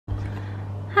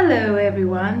Hello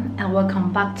everyone and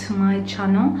welcome back to my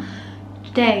channel.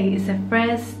 Today is the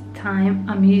first time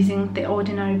I'm using the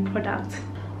Ordinary product,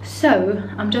 so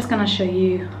I'm just gonna show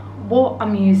you what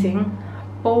I'm using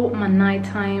for my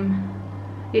nighttime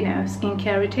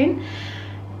skincare routine.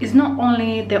 It's not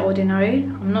only the Ordinary.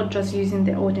 I'm not just using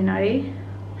the Ordinary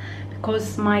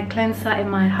because my cleanser and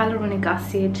my hyaluronic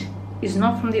acid is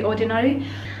not from the Ordinary.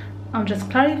 I'm just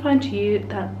clarifying to you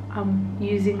that I'm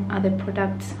using other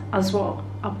products as well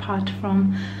apart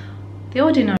from the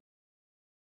Ordinary.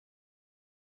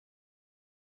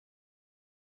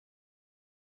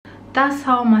 That's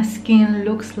how my skin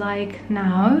looks like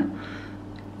now.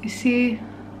 You see,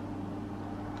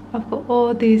 I've got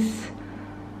all these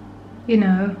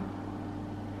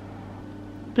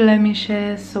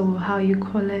blemishes, or how you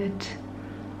call it,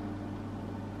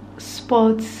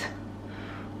 spots.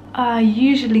 I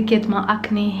usually get my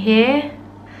acne here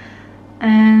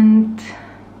and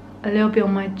a little bit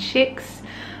on my cheeks,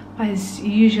 but it's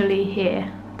usually here.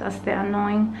 That's the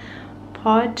annoying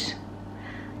part.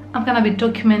 I'm gonna be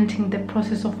documenting the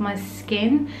process of my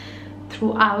skin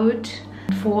throughout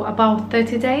for about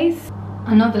 30 days.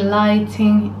 I know the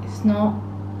lighting is not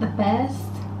the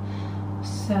best,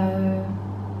 so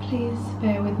please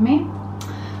bear with me.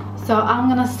 So I'm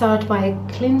gonna start by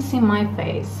cleansing my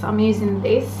face. I'm using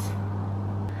this.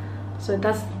 So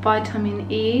that's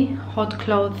Vitamin E Hot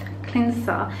Cloth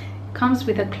Cleanser. It comes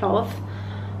with a cloth,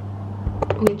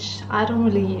 which I don't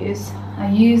really use.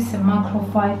 I use a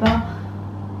microfiber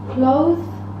cloth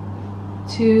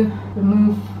to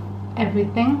remove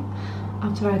everything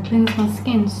after I cleanse my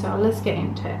skin. So let's get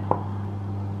into it.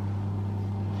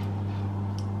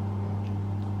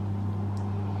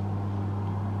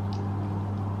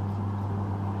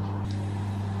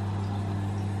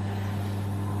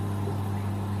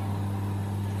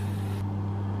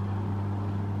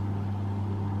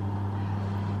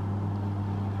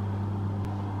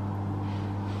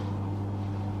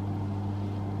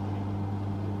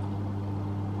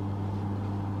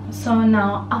 So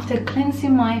now, after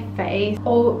cleansing my face,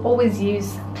 always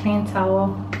use clean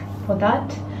towel for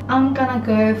that. I'm gonna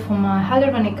go for my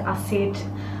hyaluronic acid.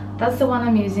 That's the one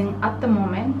I'm using at the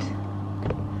moment.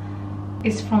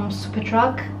 It's from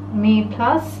Superdrug Me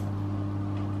Plus.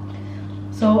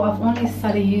 So I've only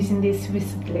started using this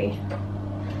recently.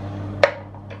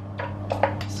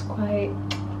 It's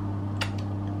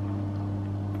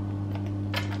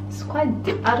quite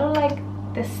deep. I don't like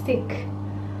the stick.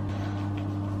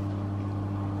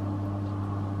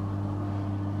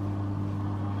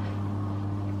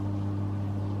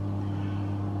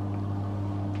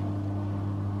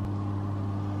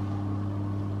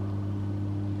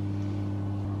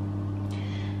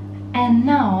 And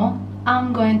now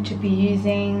I'm going to be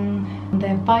using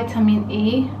the Vitamin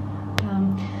E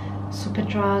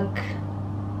Superdrug.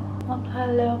 Apply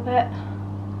a little bit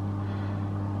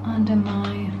under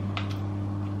my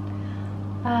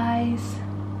eyes.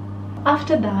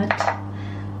 After that,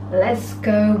 let's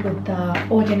go with the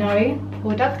Ordinary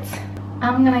products.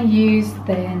 I'm gonna use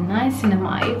the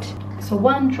niacinamide, so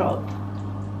 1 drop.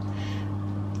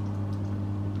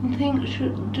 I think it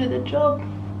should do the job.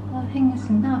 I think it's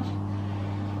enough.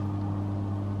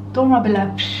 Don't rub it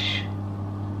up.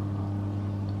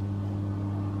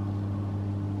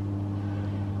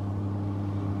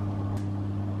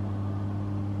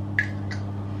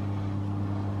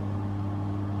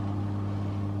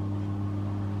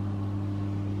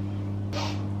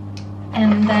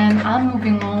 And then I'm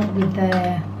moving on with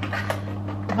the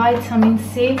Vitamin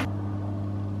C.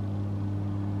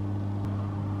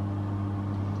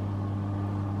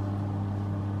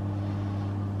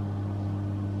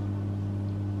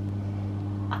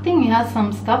 I think it has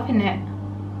some stuff in it.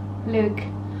 Look,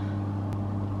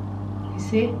 you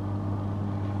see?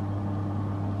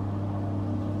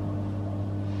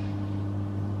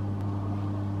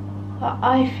 But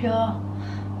I feel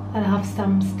that I have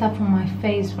some stuff on my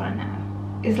face right now.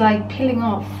 It's like peeling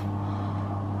off.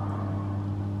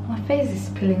 My face is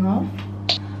peeling off.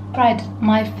 Right,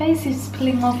 my face is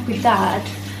peeling off with that,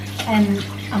 and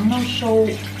I'm not sure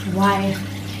why.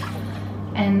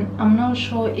 And I'm not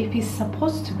sure if it's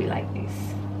supposed to be like this.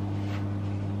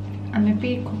 I'm a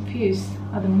bit confused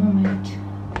at the moment.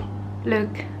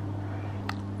 Look.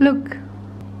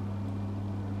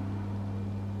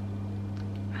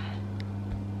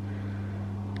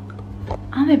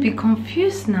 I'm a bit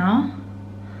confused now.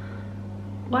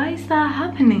 Why is that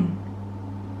happening?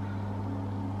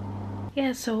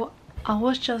 Yeah, so I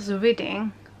was just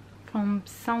reading from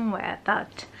somewhere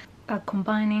that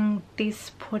combining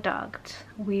this product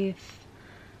with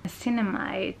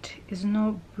niacinamide is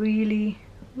not really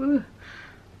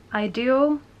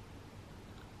ideal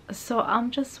So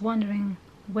I'm just wondering,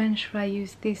 when should I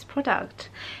use this product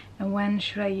and when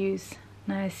should I use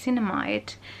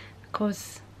niacinamide,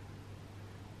 because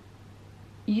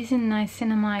using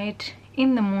niacinamide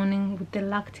in the morning with the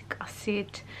lactic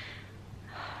acid,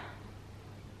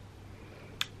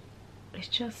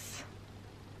 it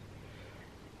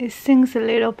stings a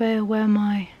little bit where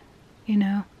my, you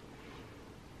know,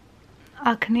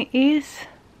 acne is.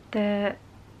 The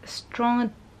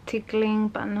strong tickling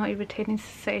but not irritating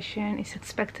sensation is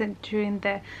expected during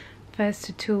the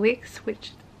first 2 weeks,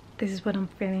 which this is what I'm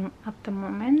feeling at the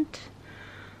moment.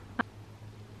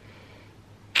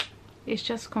 It's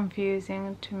just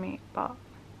confusing to me, but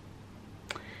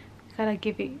gotta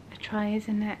give it a try,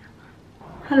 isn't it?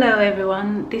 Hello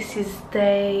everyone, this is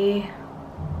day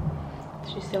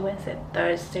Tuesday, Wednesday,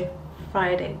 Thursday,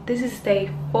 Friday. This is day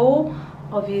 4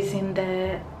 of using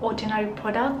the Ordinary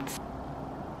products.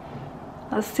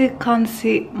 I still can't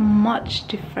see much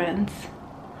difference,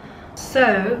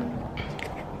 so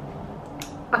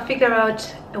I figured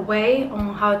out a way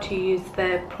on how to use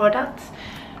the products.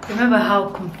 Remember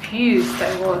how confused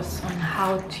I was on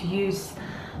how to use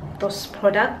those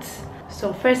products.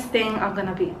 So first thing, I'm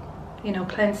gonna be, you know,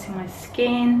 cleansing my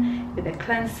skin with a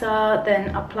cleanser,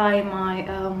 then apply my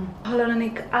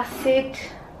hyaluronic acid,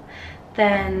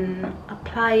 then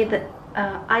apply the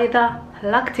either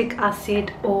lactic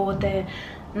acid or the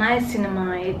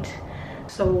niacinamide.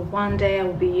 So one day I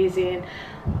will be using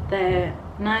the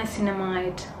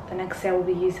niacinamide, the next day I will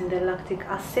be using the lactic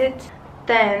acid,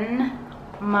 then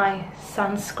my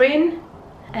sunscreen,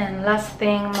 and last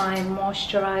thing, my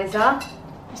moisturizer.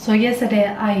 So yesterday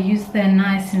I used the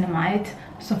niacinamide,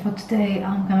 so for today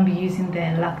I'm gonna be using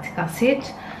the lactic acid.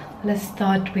 Let's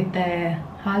start with the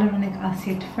hyaluronic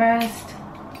acid first.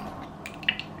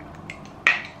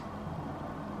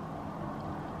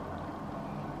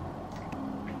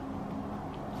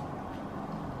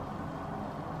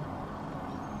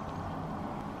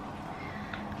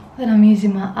 Then I'm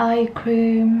using my eye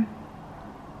cream,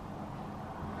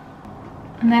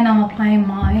 and then I'm applying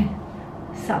my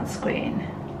sunscreen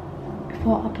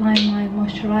before applying my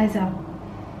moisturizer.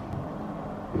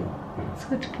 It's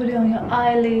good to put it on your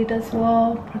eyelid as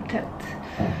well, protect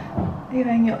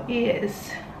even your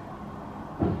ears.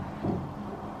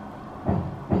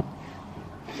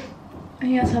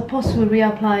 And you're supposed to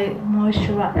reapply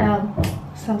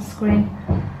sunscreen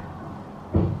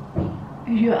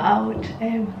if you're out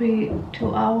every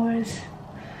 2 hours,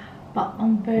 but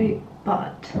I'm very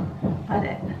bad at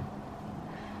it.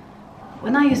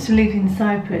 When I used to live in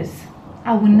Cyprus,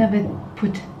 I would never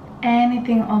put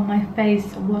anything on my face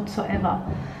whatsoever.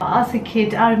 As a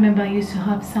kid, I remember I used to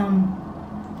have some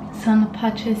sun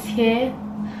patches here.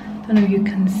 Don't know if you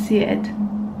can see it.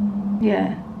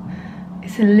 Yeah,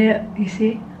 it's a little, you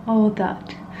see, all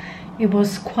that. It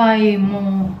was quite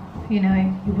more, you know,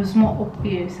 it was more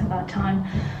obvious at that time.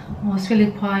 I was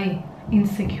really quite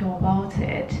insecure about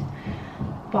it.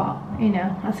 But, you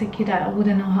know, as a kid, I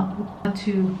wouldn't know how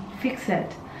to fix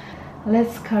it.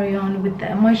 Let's carry on with the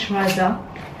moisturizer.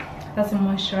 That's a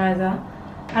moisturizer.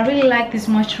 I really like this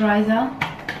moisturizer.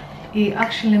 It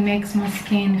actually makes my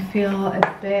skin feel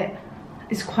a bit,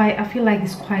 I feel like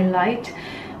it's quite light,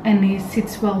 and it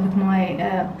sits well with my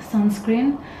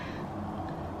sunscreen.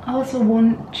 I also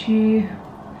want to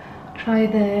try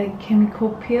the chemical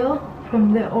peel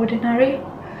from The Ordinary,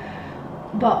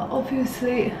 but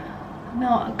obviously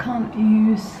now I can't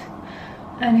use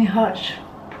any harsh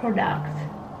product.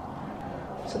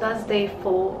 So that's day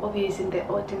 4 of using The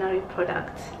Ordinary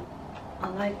product. I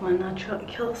like my natural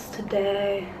curls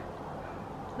today.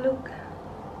 Look,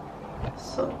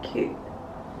 so cute.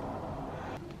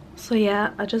 So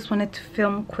yeah, I just wanted to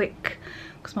film quick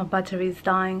because my battery is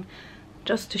dying,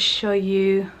 just to show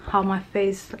you how my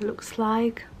face looks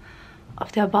like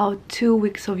after about 2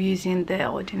 weeks of using The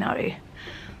Ordinary.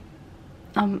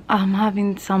 I'm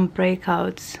having some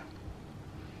breakouts,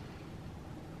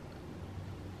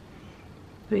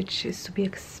 which is to be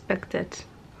expected,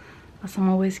 as I'm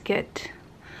always getting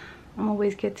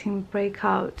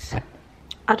breakouts.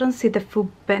 I don't see the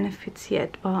full benefits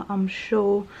yet, but I'm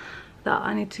sure that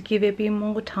I need to give it a bit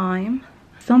more time.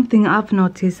 Something I've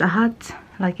noticed, I had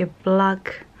like a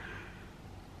black,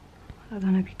 I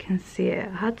don't know if you can see it,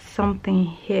 I had something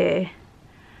here,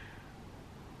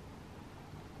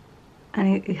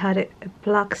 and it had a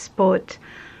black spot,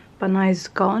 but now it's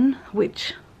gone,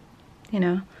 which, you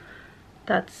know,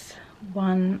 that's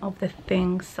one of the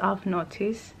things I've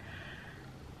noticed.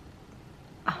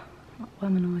 Why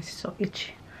my nose is so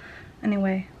itchy.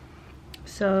 Anyway,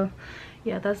 so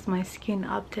yeah, that's my skin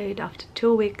update after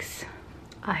 2 weeks.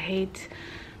 I hate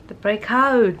the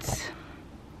breakouts,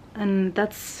 and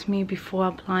that's me before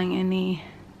applying any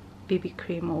BB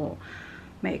cream or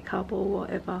makeup or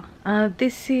whatever.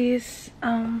 This is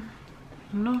I'm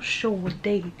not sure what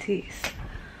day it is.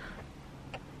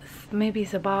 Maybe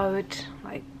it's about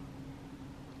like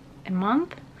a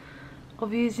month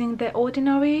of using The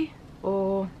Ordinary,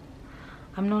 or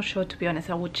I'm not sure, to be honest.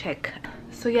 I will check.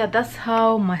 So yeah, that's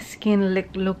how my skin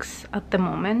looks at the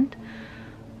moment.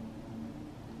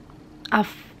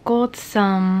 I've got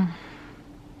some,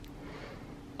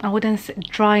 I wouldn't say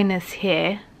dryness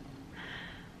here.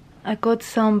 I got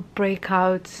some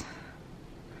breakouts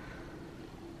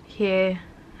here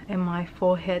in my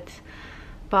forehead,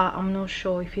 but I'm not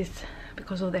sure if it's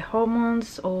because of the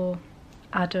hormones or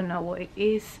I don't know what it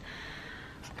is.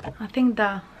 I think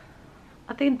that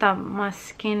my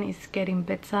skin is getting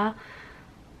better,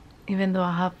 even though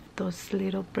I have those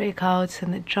little breakouts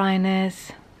and the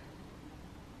dryness.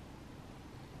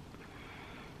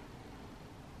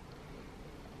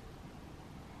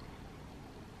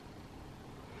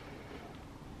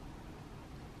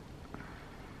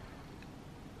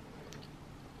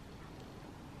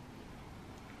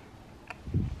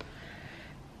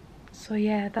 So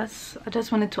yeah, I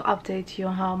just wanted to update you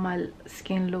on how my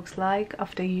skin looks like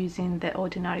after using The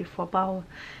Ordinary for about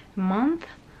a month.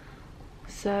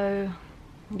 So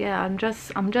yeah, I'm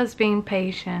just being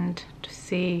patient to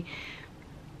see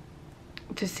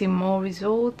more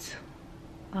results.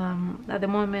 At the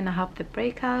moment I have the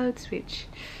breakouts, which,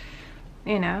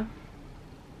 you know,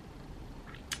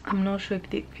 I'm not sure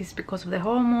if it's because of the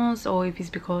hormones or if it's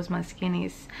because my skin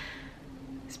is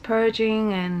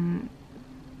purging and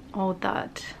all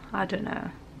that. I don't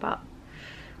know, but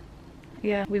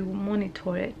yeah, we will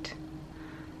monitor it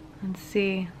and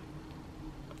see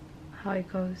how it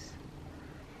goes.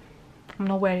 I'm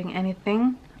not wearing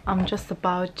anything. I'm just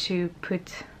about to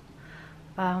put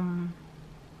to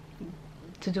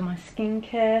do my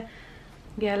skincare.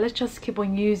 Yeah, let's just keep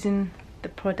on using the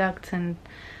product and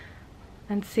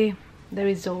see the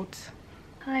results.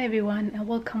 Hi everyone and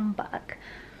welcome back.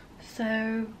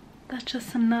 So that's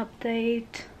just an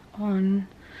update on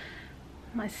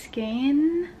my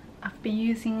skin. I've been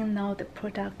using now the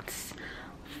products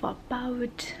for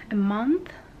about a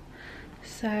month,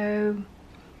 so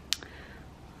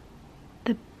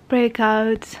the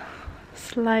breakouts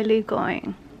slightly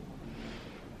going,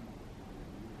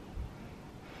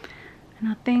 and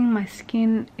I think my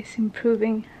skin is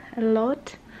improving a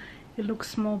lot. It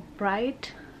looks more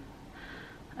bright,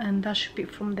 and that should be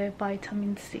from the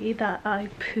vitamin C that I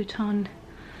put on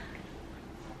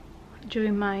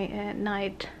during my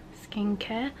night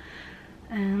skincare.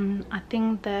 And I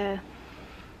think the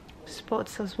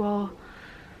spots as well,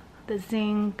 the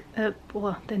zinc,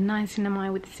 well, the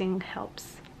niacinamide with zinc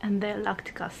helps, and the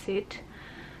lactic acid,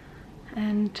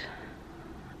 and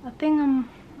I think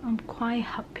I'm quite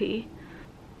happy.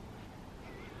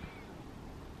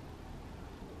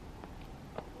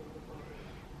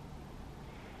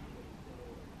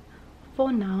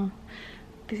 For now,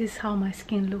 this is how my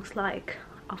skin looks like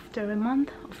after a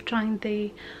month of trying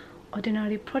The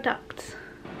Ordinary products.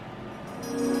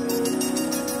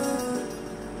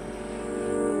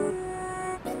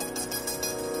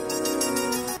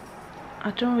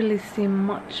 I don't really see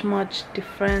much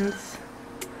difference.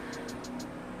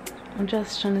 I'm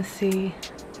just trying to see.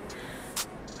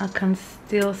 I can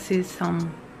still see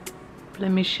some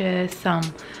blemishes, some,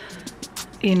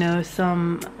 you know,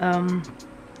 some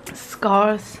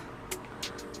scars,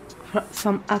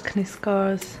 some acne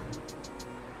scars,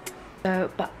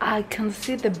 but I can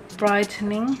see the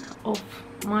brightening of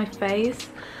my face.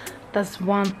 That's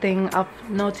one thing I've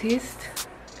noticed.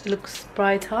 It looks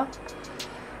brighter,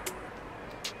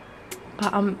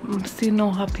 but I'm still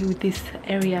not happy with this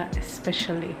area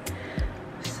especially,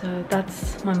 so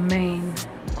that's my main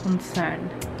concern.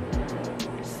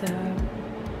 So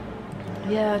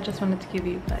yeah, I just wanted to give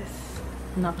you guys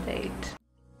an update.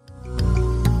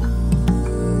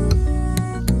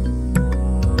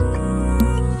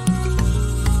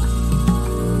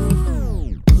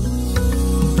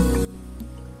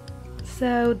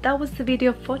 So that was the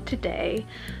video for today.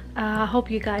 I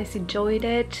hope you guys enjoyed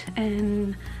it,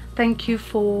 and thank you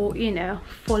for, you know,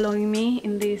 following me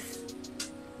in this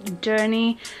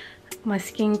journey, my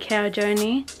skincare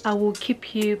journey. I will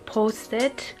keep you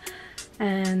posted,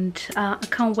 and I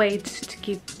can't wait to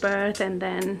give birth and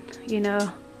then, you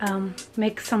know,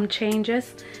 make some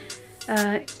changes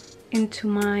into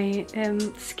my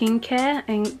skincare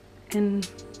and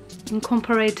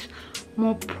incorporate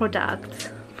more products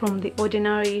from The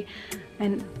Ordinary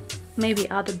and maybe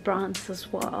other brands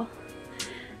as well.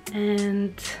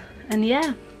 And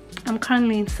yeah, I'm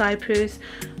currently in Cyprus,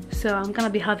 so I'm gonna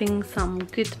be having some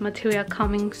good material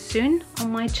coming soon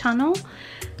on my channel,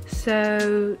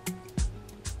 so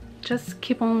just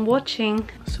keep on watching.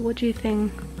 So what do you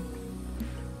think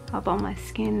about my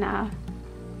skin now?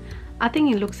 I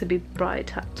think it looks a bit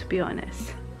brighter, to be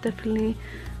honest. Definitely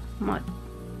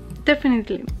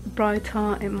brighter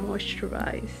and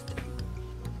moisturized.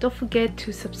 Don't forget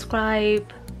to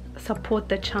subscribe, support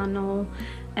the channel,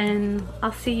 and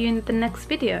I'll see you in the next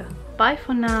video. Bye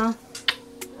for now.